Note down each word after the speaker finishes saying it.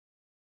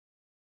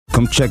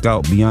Come check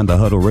out Beyond the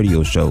Huddle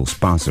radio show,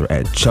 sponsor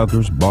at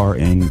Chuggers Bar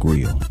and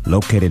Grill,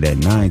 located at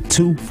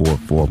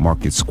 9244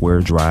 Market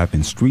Square Drive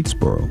in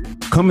Streetsboro.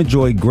 Come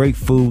enjoy great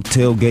food,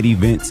 tailgate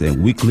events,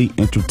 and weekly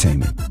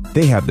entertainment.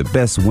 They have the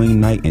best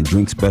wing night and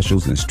drink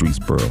specials in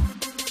Streetsboro.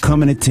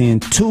 Come and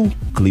attend 2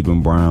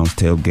 Cleveland Browns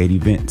tailgate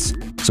events,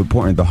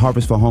 supporting the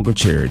Harvest for Hunger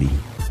charity,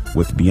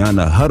 with Beyond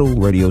the Huddle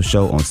radio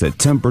show on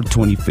September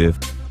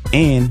 25th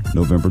and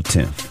November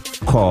 10th.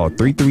 Call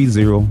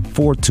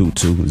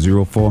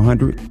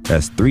 330-422-0400.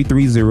 That's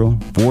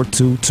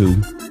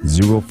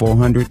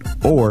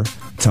 330-422-0400 or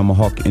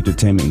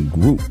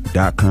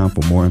TomahawkEntertainmentGroup.com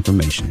for more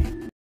information.